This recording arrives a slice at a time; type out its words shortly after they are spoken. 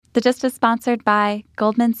The Gist is sponsored by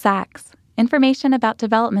Goldman Sachs. Information about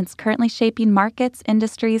developments currently shaping markets,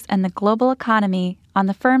 industries, and the global economy on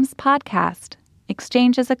the firm's podcast,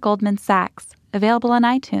 Exchanges at Goldman Sachs, available on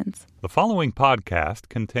iTunes. The following podcast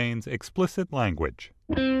contains explicit language.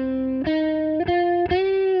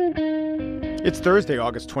 It's Thursday,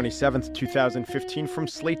 August 27th, 2015. From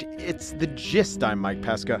Slate, it's The Gist. I'm Mike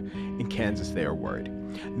Pesca. In Kansas, they are worried.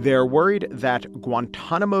 They're worried that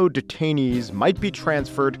Guantanamo detainees might be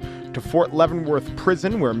transferred to Fort Leavenworth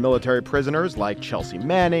Prison, where military prisoners like Chelsea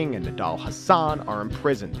Manning and Nidal Hasan are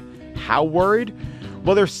imprisoned. How worried?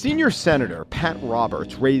 Well, their senior senator, Pat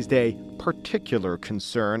Roberts, raised a particular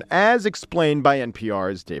concern, as explained by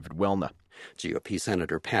NPR's David Wilna. GOP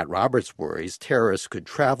Senator Pat Roberts worries terrorists could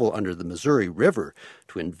travel under the Missouri River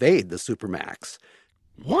to invade the Supermax.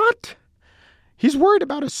 What? He's worried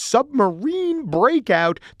about a submarine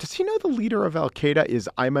breakout. Does he know the leader of al-Qaeda is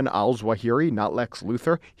Ayman al-Zawahiri, not Lex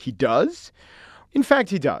Luthor? He does? In fact,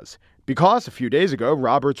 he does. Because a few days ago,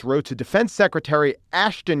 Roberts wrote to Defense Secretary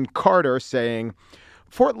Ashton Carter saying,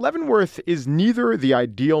 Fort Leavenworth is neither the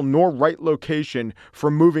ideal nor right location for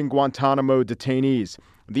moving Guantanamo detainees.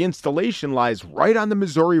 The installation lies right on the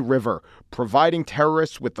Missouri River, providing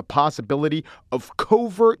terrorists with the possibility of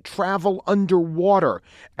covert travel underwater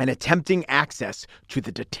and attempting access to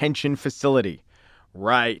the detention facility.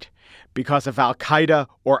 Right. Because if al-Qaeda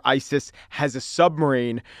or ISIS has a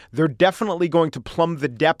submarine, they're definitely going to plumb the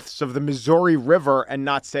depths of the Missouri River and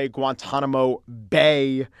not, say, Guantanamo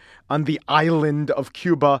Bay on the island of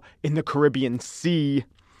Cuba in the Caribbean Sea.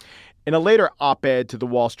 In a later op-ed to the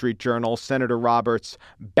Wall Street Journal, Senator Roberts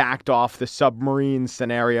backed off the submarine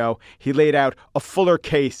scenario. He laid out a fuller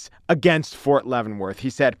case against Fort Leavenworth. He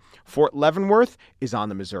said, Fort Leavenworth is on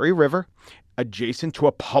the Missouri River, adjacent to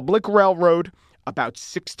a public railroad, about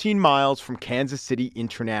 16 miles from Kansas City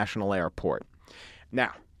International Airport.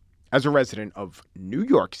 Now, as a resident of New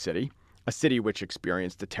York City, a city which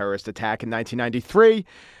experienced a terrorist attack in 1993,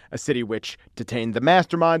 a city which detained the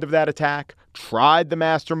mastermind of that attack, tried the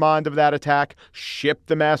mastermind of that attack, shipped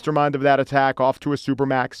the mastermind of that attack off to a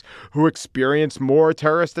supermax, who experienced more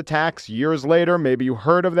terrorist attacks years later, maybe you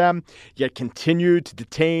heard of them, yet continued to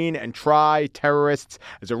detain and try terrorists.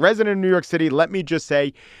 As a resident of New York City, let me just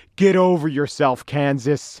say, get over yourself,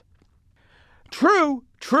 Kansas. True.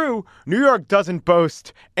 New York doesn't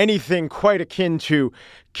boast anything quite akin to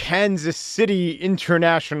Kansas City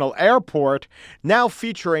International Airport, now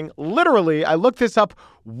featuring literally, I looked this up,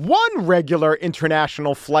 one regular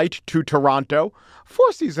international flight to Toronto,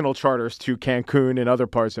 4 seasonal charters to Cancun and other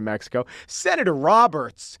parts of Mexico. Senator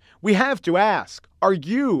Roberts, we have to ask, are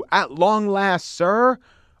you, at long last, sir,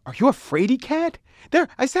 are you a fraidy cat? There,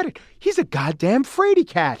 I said it. He's a goddamn fraidy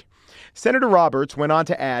cat. Senator Roberts went on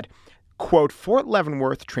to add, quote, Fort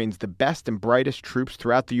Leavenworth trains the best and brightest troops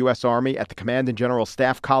throughout the U.S. Army at the Command and General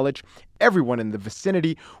Staff College. Everyone in the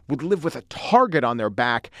vicinity would live with a target on their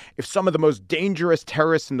back if some of the most dangerous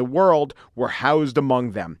terrorists in the world were housed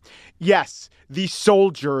among them. Yes, the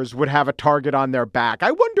soldiers would have a target on their back.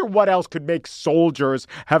 I wonder what else could make soldiers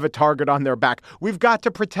have a target on their back. We've got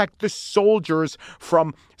to protect the soldiers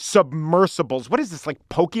from submersibles. What is this, like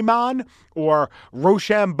Pokemon or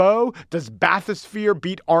Rochambeau? Does Bathysphere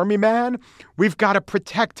beat Army Man? We've got to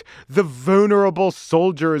protect the vulnerable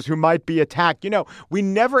soldiers who might be attacked. You know, we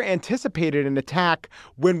never anticipated an attack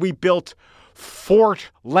when we built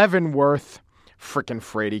Fort Leavenworth. Frickin'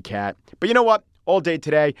 fraidy cat. But you know what? All day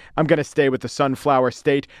today, I'm going to stay with the Sunflower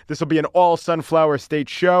State. This will be an all Sunflower State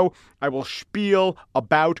show. I will spiel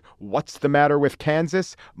about what's the matter with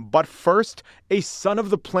Kansas. But first, a son of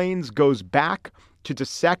the plains goes back to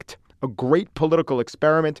dissect a great political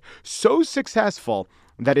experiment so successful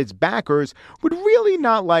that its backers would really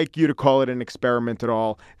not like you to call it an experiment at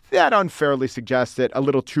all. That unfairly suggests it a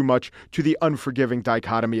little too much to the unforgiving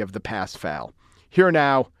dichotomy of the pass-fail. Here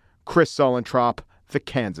now, Chris Suellentrop, The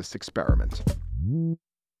Kansas Experiment.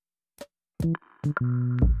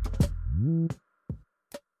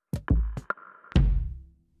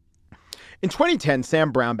 In 2010,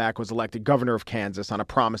 Sam Brownback was elected governor of Kansas on a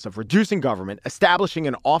promise of reducing government, establishing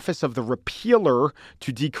an office of the repealer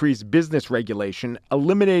to decrease business regulation,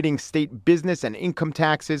 eliminating state business and income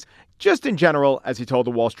taxes. Just in general, as he told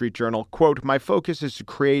the Wall Street Journal, quote, my focus is to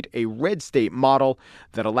create a red state model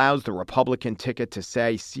that allows the Republican ticket to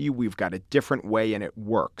say, see, we've got a different way and it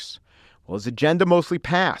works. Well, his agenda mostly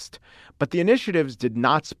passed, but the initiatives did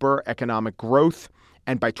not spur economic growth.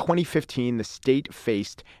 And by 2015, the state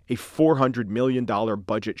faced a $400 million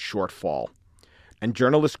budget shortfall. And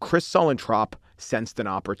journalist Chris Suellentrop sensed an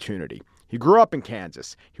opportunity. He grew up in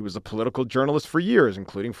Kansas. He was a political journalist for years,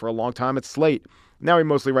 including for a long time at Slate. Now he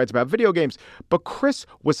mostly writes about video games. But Chris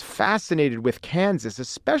was fascinated with Kansas,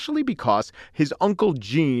 especially because his uncle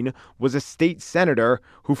Gene was a state senator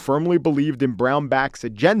who firmly believed in Brownback's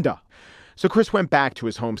agenda. So Chris went back to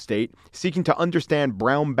his home state, seeking to understand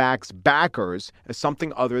Brownback's backers as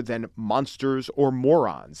something other than monsters or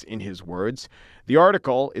morons, in his words. The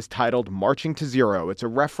article is titled Marching to Zero. It's a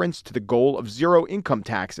reference to the goal of zero income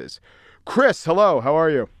taxes. Chris, hello. How are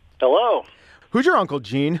you? Hello. Who's your Uncle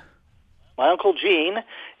Gene? My Uncle Gene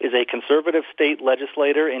is a conservative state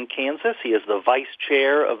legislator in Kansas. He is the vice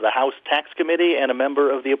chair of the House Tax Committee and a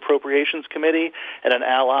member of the Appropriations Committee and an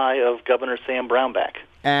ally of Governor Sam Brownback.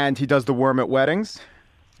 And he does the worm at weddings?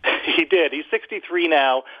 He did. He's 63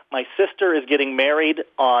 now. My sister is getting married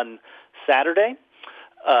on Saturday,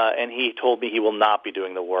 and he told me he will not be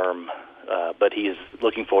doing the worm, but he's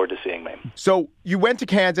looking forward to seeing me. So you went to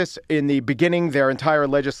Kansas in the beginning, their entire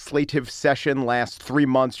legislative session last 3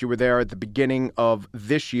 months. You were there at the beginning of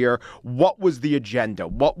this year. What was the agenda?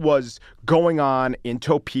 What was going on in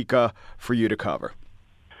Topeka for you to cover?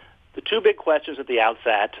 The two big questions at the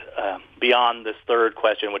outset, beyond this third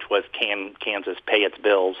question, which was can Kansas pay its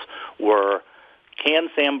bills, were can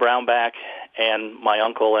Sam Brownback and my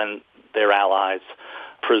uncle and their allies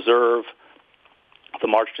preserve the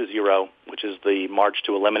March to Zero, which is the march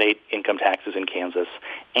to eliminate income taxes in Kansas,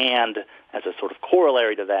 and as a sort of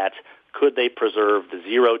corollary to that, could they preserve the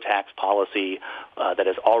zero tax policy that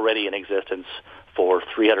is already in existence for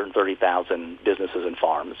 330,000 businesses and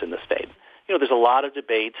farms in the state? You know, there's a lot of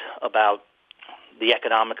debate about the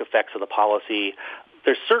economic effects of the policy.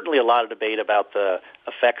 There's certainly a lot of debate about the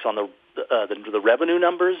effects on the revenue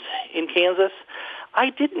numbers in Kansas. I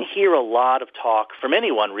didn't hear a lot of talk from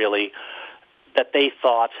anyone, really, that they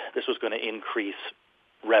thought this was going to increase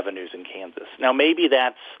revenues in Kansas. Now, maybe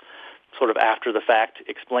that's sort of after-the-fact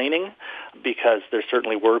explaining, because there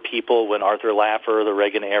certainly were people when Arthur Laffer, the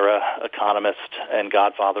Reagan-era economist and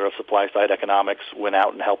godfather of supply-side economics, went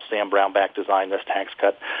out and helped Sam Brownback design this tax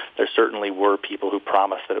cut. There certainly were people who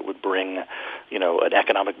promised that it would bring, an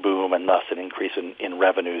economic boom and thus an increase in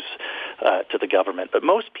revenues to the government. But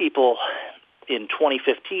most people in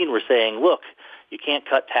 2015 were saying, look, you can't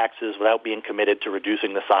cut taxes without being committed to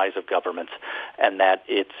reducing the size of government, and that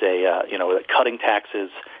it's that cutting taxes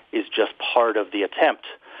is just part of the attempt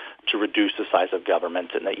to reduce the size of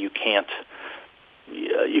government, and that you can't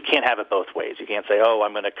have it both ways. You can't say, oh,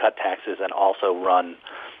 I'm going to cut taxes and also run,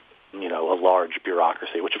 a large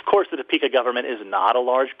bureaucracy, which of course the Topeka government is not a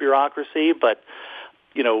large bureaucracy, but,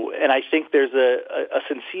 and I think there's a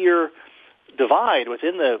sincere divide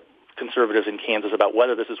within the conservatives in Kansas about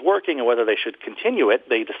whether this is working and whether they should continue it.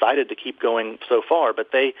 They decided to keep going so far,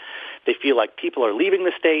 but they feel like people are leaving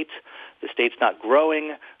the state's not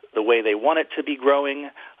growing the way they want it to be growing.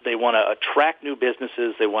 They want to attract new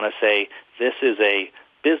businesses. They want to say, this is a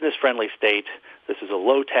business-friendly state. This is a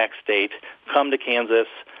low-tax state. Come to Kansas.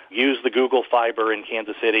 Use the Google Fiber in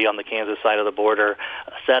Kansas City on the Kansas side of the border.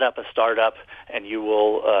 Set up a startup, and you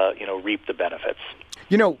will, reap the benefits.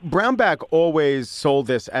 Brownback always sold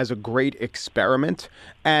this as a great experiment,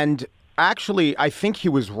 and actually, I think he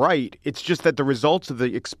was right. It's just that the results of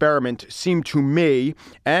the experiment seem to me,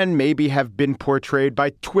 and maybe have been portrayed by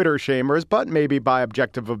Twitter shamers, but maybe by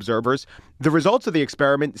objective observers, the results of the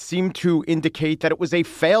experiment seem to indicate that it was a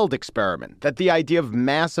failed experiment, that the idea of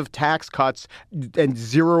massive tax cuts and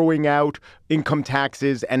zeroing out income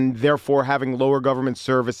taxes and therefore having lower government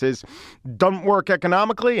services doesn't work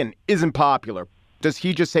economically and isn't popular. Does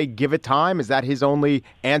he just say, give it time? Is that his only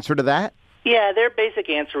answer to that? Yeah, their basic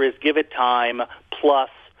answer is give it time, plus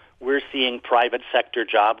we're seeing private sector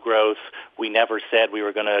job growth. We never said we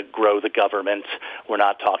were going to grow the government. We're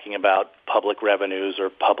not talking about public revenues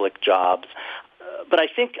or public jobs. But I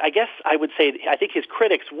think his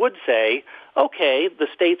critics would say, okay, the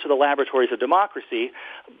states are the laboratories of democracy,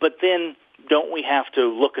 but then don't we have to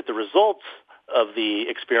look at the results of the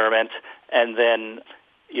experiment, and then,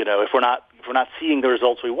 if we're not seeing the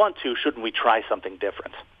results we want to, shouldn't we try something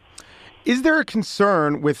different? Is there a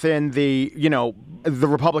concern within the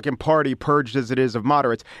Republican Party, purged as it is of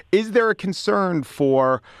moderates, is there a concern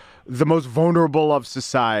for the most vulnerable of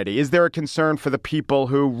society? Is there a concern for the people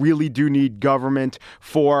who really do need government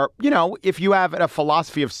for, if you have a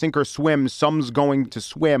philosophy of sink or swim, some's going to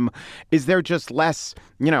swim, is there just less,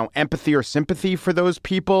 empathy or sympathy for those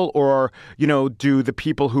people? Or, do the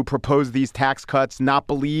people who propose these tax cuts not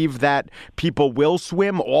believe that people will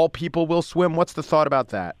swim, all people will swim? What's the thought about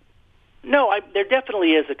that? No, there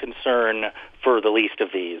definitely is a concern for the least of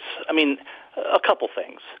these. I mean, a couple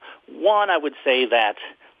things. One, I would say that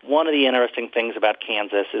one of the interesting things about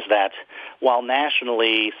Kansas is that while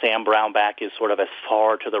nationally Sam Brownback is sort of as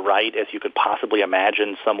far to the right as you could possibly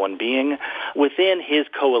imagine someone being, within his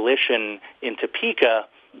coalition in Topeka,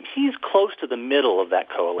 he's close to the middle of that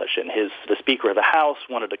coalition. The Speaker of the House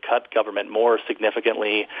wanted to cut government more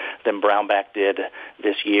significantly than Brownback did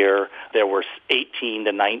this year. There were 18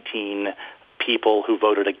 to 19 people who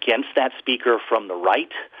voted against that speaker from the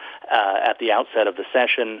right at the outset of the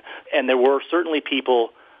session. And there were certainly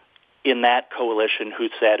people in that coalition who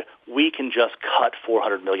said, we can just cut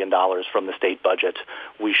 $400 million from the state budget.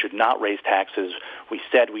 We should not raise taxes. We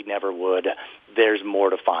said we never would. There's more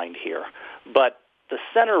to find here. But the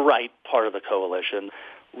center-right part of the coalition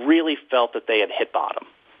really felt that they had hit bottom,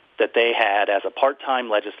 that they had, as a part-time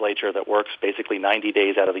legislature that works basically 90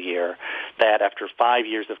 days out of the year, that after 5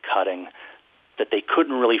 years of cutting, that they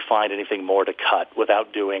couldn't really find anything more to cut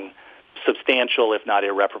without doing substantial, if not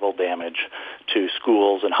irreparable, damage to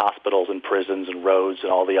schools and hospitals and prisons and roads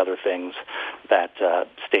and all the other things that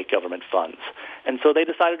state government funds. And so they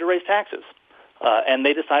decided to raise taxes. And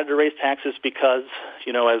they decided to raise taxes because,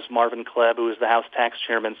 as Marvin Klebb, who was the House tax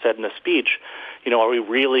chairman, said in a speech, are we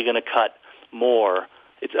really going to cut more?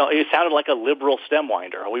 It sounded like a liberal stem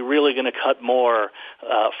winder. Are we really going to cut more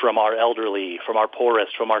from our elderly, from our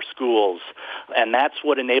poorest, from our schools? And that's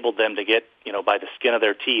what enabled them to get, by the skin of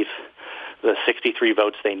their teeth, the 63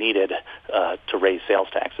 votes they needed to raise sales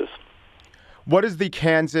taxes. What does the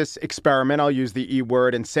Kansas experiment, I'll use the E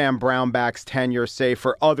word, and Sam Brownback's tenure say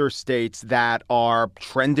for other states that are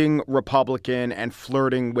trending Republican and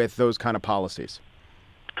flirting with those kind of policies?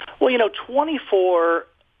 Well, 24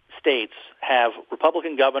 states have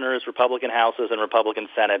Republican governors, Republican houses, and Republican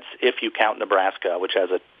senates if you count Nebraska, which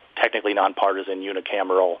has a technically nonpartisan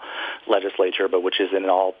unicameral legislature, but which is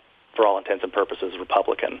for all intents and purposes,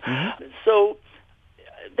 Republican. Mm-hmm. So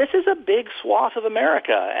this is a big swath of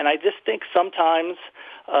America, and I just think sometimes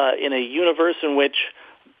in a universe in which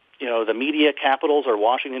the media capitals are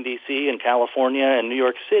Washington, D.C., and California, and New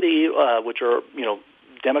York City, which are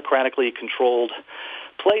democratically controlled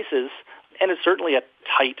places, and it's certainly a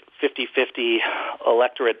tight 50-50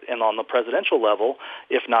 electorate and on the presidential level,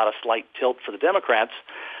 if not a slight tilt for the Democrats.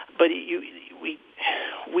 But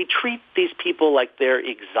we treat these people like they're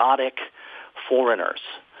exotic foreigners.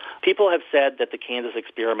 People have said that the Kansas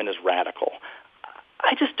experiment is radical.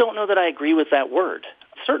 I just don't know that I agree with that word.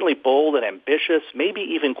 Certainly bold and ambitious, maybe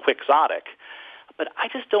even quixotic, but I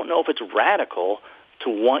just don't know if it's radical to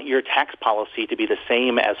want your tax policy to be the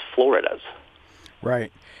same as Florida's.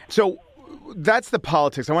 Right. So that's the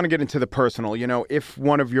politics. I want to get into the personal. If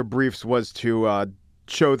one of your briefs was to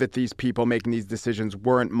show that these people making these decisions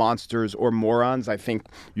weren't monsters or morons, I think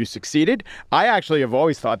you succeeded. I actually have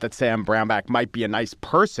always thought that Sam Brownback might be a nice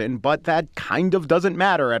person, but that kind of doesn't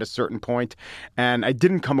matter at a certain point. And I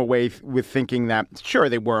didn't come away with thinking that, sure,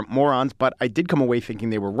 they weren't morons, but I did come away thinking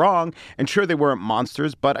they were wrong. And sure, they weren't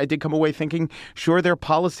monsters, but I did come away thinking, sure, their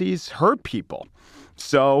policies hurt people.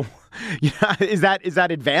 So is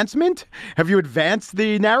that advancement? Have you advanced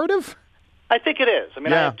the narrative? I think it is. I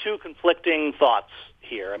have two conflicting thoughts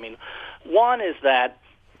here. One is that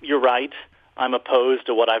you're right. I'm opposed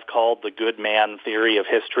to what I've called the good man theory of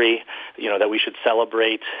history, that we should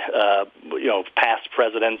celebrate, past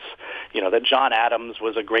presidents, that John Adams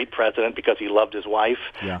was a great president because he loved his wife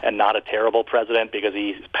and not a terrible president because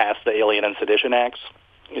he passed the Alien and Sedition Acts.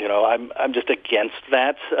 I'm just against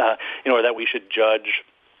that, or that we should judge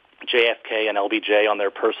JFK and LBJ on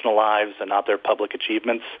their personal lives and not their public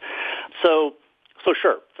achievements. So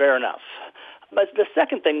sure, fair enough. But the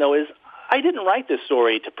second thing, though, is I didn't write this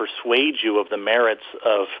story to persuade you of the merits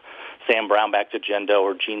of Sam Brownback's agenda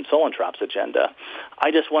or Gene Solentrop's agenda.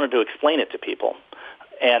 I just wanted to explain it to people.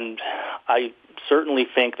 And I certainly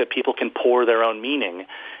think that people can pour their own meaning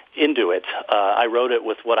into it. I wrote it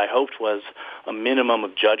with what I hoped was a minimum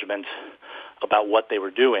of judgment about what they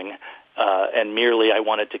were doing, and merely I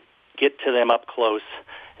wanted to get to them up close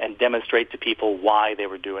and demonstrate to people why they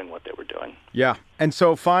were doing what they were doing. Yeah. And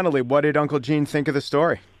so finally, what did Uncle Gene think of the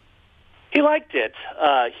story? He liked it.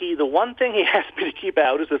 The one thing he asked me to keep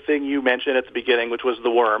out is the thing you mentioned at the beginning, which was the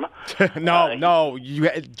worm. No.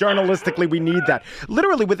 Journalistically, we need that.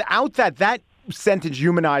 Literally, without that sentence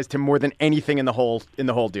humanized him more than anything in the whole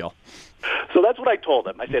deal. So that's what I told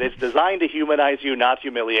him. I said, it's designed to humanize you, not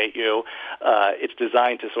humiliate you. It's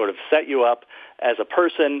designed to sort of set you up as a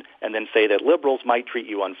person and then say that liberals might treat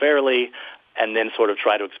you unfairly and then sort of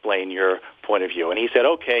try to explain your point of view. And he said,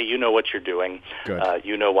 okay, you know what you're doing.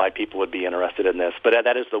 You know why people would be interested in this. But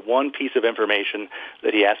that is the one piece of information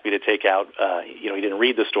that he asked me to take out. He didn't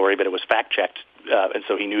read the story, but it was fact-checked And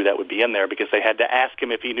so he knew that would be in there because they had to ask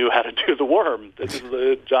him if he knew how to do the worm. This is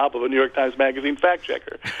the job of a New York Times Magazine fact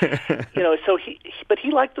checker. So but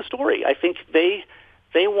he liked the story. I think they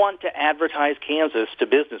want to advertise Kansas to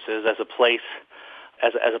businesses as a place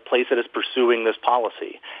that is pursuing this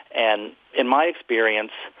policy. And in my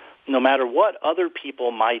experience, no matter what other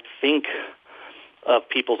people might think of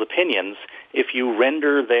people's opinions, if you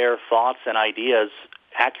render their thoughts and ideas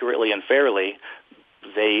accurately and fairly,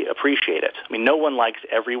 they appreciate it. I mean, no one likes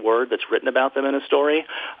every word that's written about them in a story,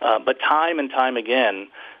 but time and time again,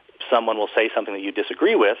 someone will say something that you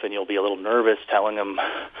disagree with, and you'll be a little nervous telling them,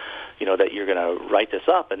 that you're going to write this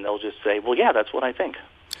up, and they'll just say, well, yeah, that's what I think.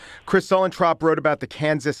 Chris Sullentrop wrote about the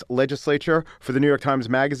Kansas legislature for the New York Times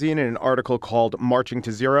Magazine in an article called Marching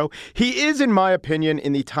to Zero. He is, in my opinion,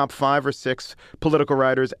 in the top 5 or 6 political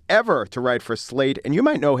writers ever to write for Slate, and you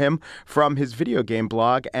might know him from his video game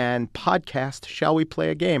blog and podcast, Shall We Play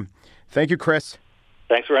a Game? Thank you, Chris.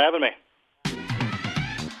 Thanks for having me.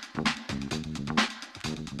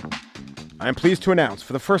 I am pleased to announce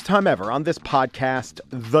for the first time ever on this podcast,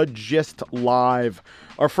 The Gist Live,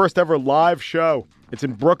 our first ever live show. It's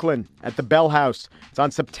in Brooklyn at the Bell House. It's on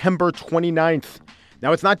September 29th.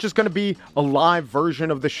 Now, it's not just going to be a live version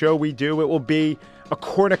of the show we do. It will be a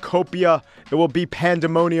cornucopia. It will be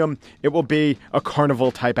pandemonium. It will be a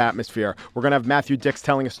carnival-type atmosphere. We're going to have Matthew Dix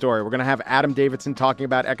telling a story. We're going to have Adam Davidson talking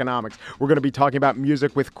about economics. We're going to be talking about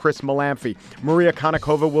music with Chris Malamphy. Maria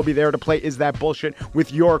Konnikova will be there to play Is That Bullshit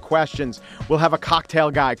with your questions. We'll have a cocktail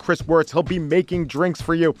guy, Chris Wirtz. He'll be making drinks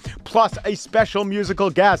for you, plus a special musical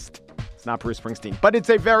guest. It's not Bruce Springsteen, but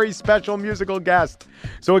it's a very special musical guest.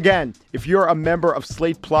 So again, if you're a member of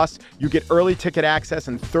Slate Plus, you get early ticket access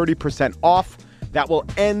and 30% off. That will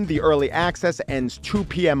end. The early access ends 2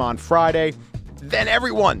 p.m. on Friday. Then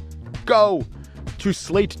everyone go to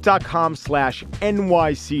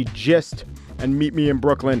slate.com/NYCGist and meet me in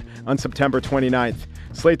Brooklyn on September 29th.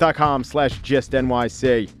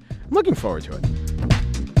 Slate.com/GistNYC. I'm looking forward to it.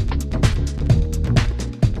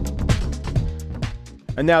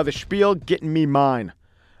 And now the spiel getting me mine.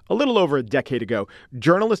 A little over a decade ago,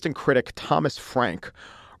 journalist and critic Thomas Frank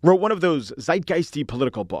wrote one of those zeitgeisty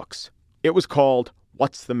political books. It was called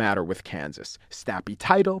What's the Matter with Kansas? Snappy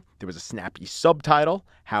title. There was a snappy subtitle,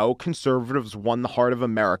 How Conservatives Won the Heart of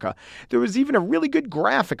America. There was even a really good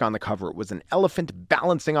graphic on the cover. It was an elephant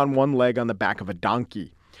balancing on one leg on the back of a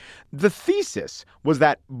donkey. The thesis was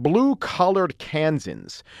that blue-collared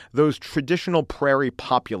Kansans, those traditional prairie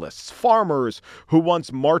populists, farmers who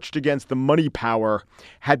once marched against the money power,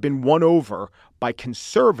 had been won over by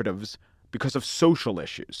conservatives because of social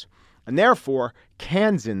issues. And therefore,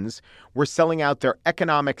 Kansans were selling out their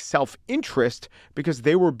economic self-interest because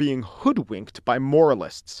they were being hoodwinked by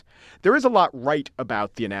moralists. There is a lot right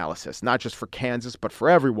about the analysis, not just for Kansas, but for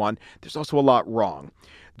everyone. There's also a lot wrong.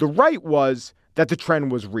 The right was that the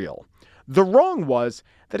trend was real. The wrong was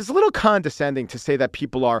that it's a little condescending to say that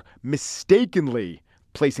people are mistakenly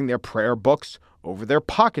placing their prayer books over their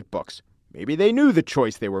pocketbooks. Maybe they knew the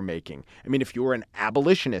choice they were making. I mean, if you were an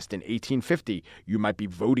abolitionist in 1850, you might be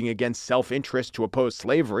voting against self-interest to oppose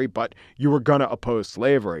slavery, but you were going to oppose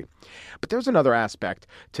slavery. But there's another aspect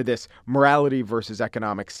to this morality versus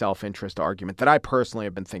economic self-interest argument that I personally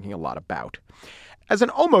have been thinking a lot about. As an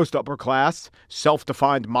almost upper class,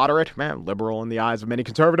 self-defined moderate, liberal in the eyes of many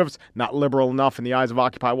conservatives, not liberal enough in the eyes of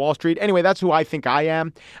Occupy Wall Street. Anyway, that's who I think I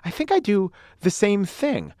am. I think I do the same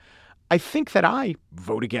thing. I think that I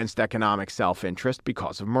vote against economic self-interest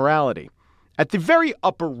because of morality. At the very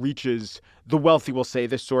upper reaches, the wealthy will say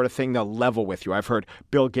this sort of thing. They'll level with you. I've heard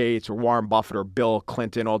Bill Gates or Warren Buffett or Bill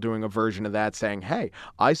Clinton all doing a version of that saying, hey,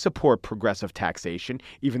 I support progressive taxation,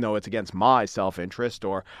 even though it's against my self-interest,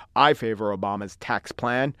 or I favor Obama's tax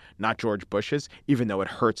plan, not George Bush's, even though it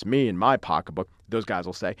hurts me in my pocketbook. Those guys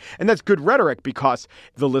will say. And that's good rhetoric because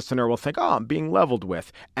the listener will think, I'm being leveled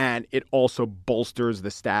with. And it also bolsters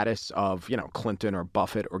the status of, Clinton or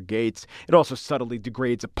Buffett or Gates. It also subtly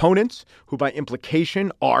degrades opponents who by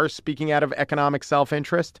implication are speaking out of economic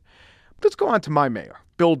self-interest. Let's go on to my mayor,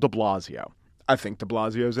 Bill de Blasio. I think de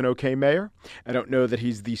Blasio is an okay mayor. I don't know that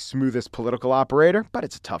he's the smoothest political operator, but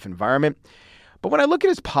it's a tough environment. But when I look at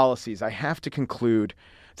his policies, I have to conclude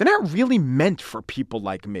they're not really meant for people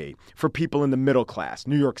like me, for people in the middle class,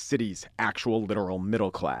 New York City's actual literal middle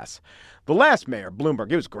class. The last mayor,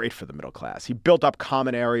 Bloomberg, it was great for the middle class. He built up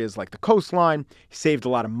common areas like the coastline. He saved a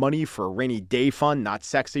lot of money for a rainy day fund. Not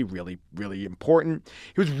sexy, really, really important.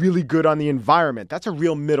 He was really good on the environment. That's a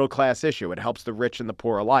real middle class issue. It helps the rich and the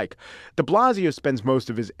poor alike. De Blasio spends most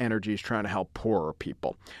of his energies trying to help poorer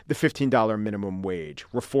people. The $15 minimum wage,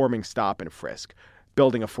 reforming stop and frisk.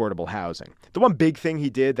 building affordable housing. The one big thing he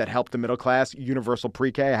did that helped the middle class, universal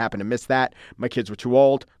pre-K, I happened to miss that. My kids were too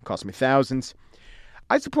old. It cost me thousands.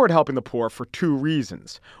 I support helping the poor for two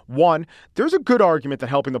reasons. One, there's a good argument that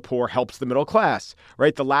helping the poor helps the middle class,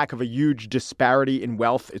 right? The lack of a huge disparity in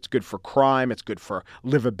wealth, it's good for crime, it's good for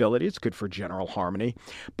livability, it's good for general harmony.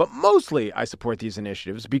 But mostly I support these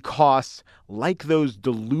initiatives because, like those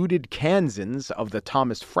deluded Kansans of the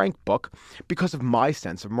Thomas Frank book, because of my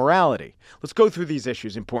sense of morality. Let's go through these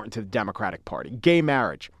issues important to the Democratic Party. Gay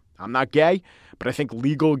marriage. I'm not gay, but I think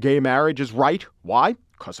legal gay marriage is right. Why?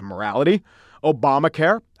 Because of morality.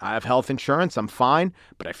 Obamacare. I have health insurance. I'm fine,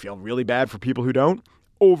 but I feel really bad for people who don't.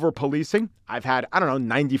 Over-policing. I've had,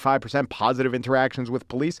 95% positive interactions with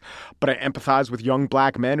police, but I empathize with young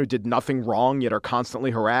black men who did nothing wrong yet are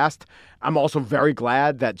constantly harassed. I'm also very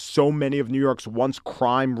glad that so many of New York's once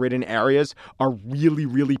crime-ridden areas are really,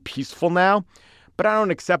 really peaceful now. But I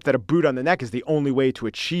don't accept that a boot on the neck is the only way to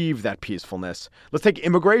achieve that peacefulness. Let's take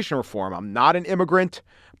immigration reform. I'm not an immigrant,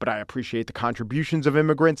 but I appreciate the contributions of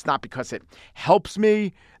immigrants, not because it helps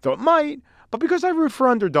me, though it might, but because I root for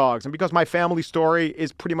underdogs and because my family story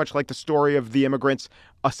is pretty much like the story of the immigrants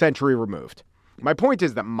a century removed. My point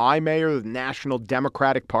is that my mayor of the National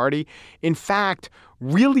Democratic Party, in fact,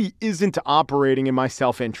 really isn't operating in my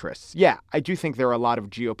self-interests. Yeah, I do think there are a lot of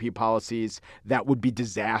GOP policies that would be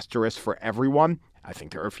disastrous for everyone. I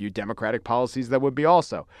think there are a few Democratic policies that would be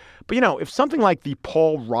also. But, if something like the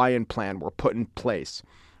Paul Ryan plan were put in place,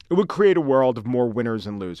 it would create a world of more winners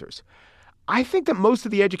and losers. I think that most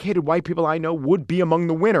of the educated white people I know would be among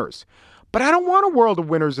the winners. But I don't want a world of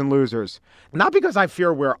winners and losers. Not because I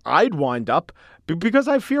fear where I'd wind up, but because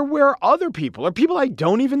I fear where other people or people I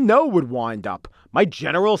don't even know would wind up. My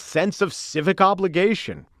general sense of civic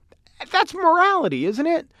obligation. That's morality, isn't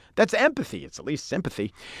it? That's empathy. It's at least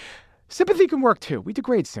sympathy. Sympathy can work too. We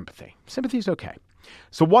degrade sympathy. Sympathy's okay.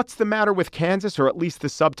 So what's the matter with Kansas, or at least the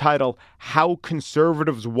subtitle, How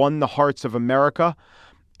Conservatives Won the Hearts of America?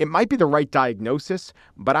 It might be the right diagnosis,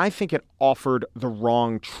 but I think it offered the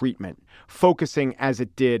wrong treatment, focusing as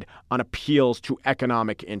it did on appeals to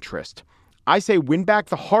economic interest. I say win back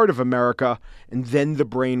the heart of America, and then the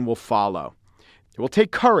brain will follow. It will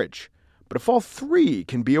take courage, but if all three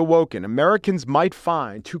can be awoken, Americans might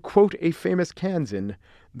find, to quote a famous Kansan,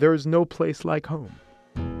 there's no place like home.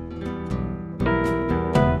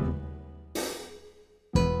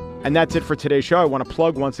 And that's it for today's show. I want to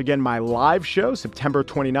plug once again my live show, September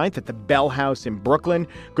 29th at the Bell House in Brooklyn.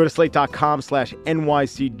 Go to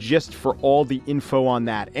slate.com/NYC Gist for all the info on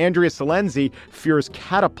that. Andrea Salenzi fears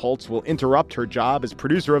catapults will interrupt her job as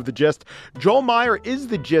producer of The Gist. Joel Meyer is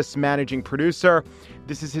The Gist's managing producer.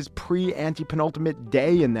 This is his pre-anti-penultimate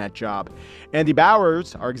day in that job. Andy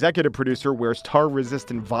Bowers, our executive producer, wears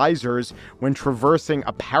tar-resistant visors when traversing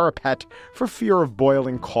a parapet for fear of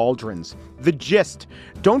boiling cauldrons. The Gist.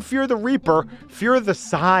 Don't fear the Reaper, fear the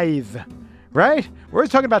Scythe. Right? We're always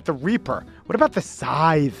talking about the Reaper. What about the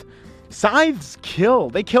Scythe? Scythes kill.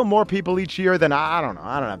 They kill more people each year than, I don't know.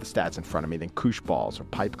 I don't have the stats in front of me, than koosh balls or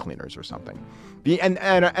pipe cleaners or something.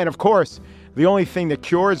 And of course, the only thing that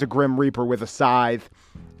cures a Grim Reaper with a scythe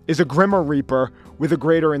is a grimmer Reaper with a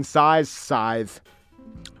greater in size scythe.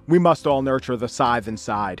 We must all nurture the scythe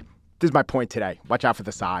inside. This is my point today. Watch out for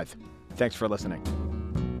the scythe. Thanks for listening.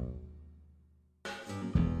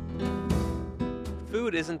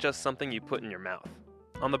 Food isn't just something you put in your mouth.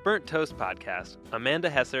 On the Burnt Toast podcast, Amanda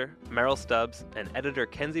Hesser, Meryl Stubbs, and editor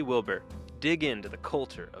Kenzie Wilbur dig into the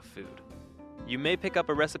culture of food. You may pick up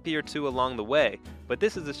a recipe or two along the way, but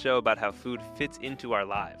this is a show about how food fits into our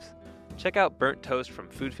lives. Check out Burnt Toast from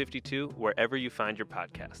Food 52 wherever you find your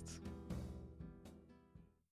podcasts.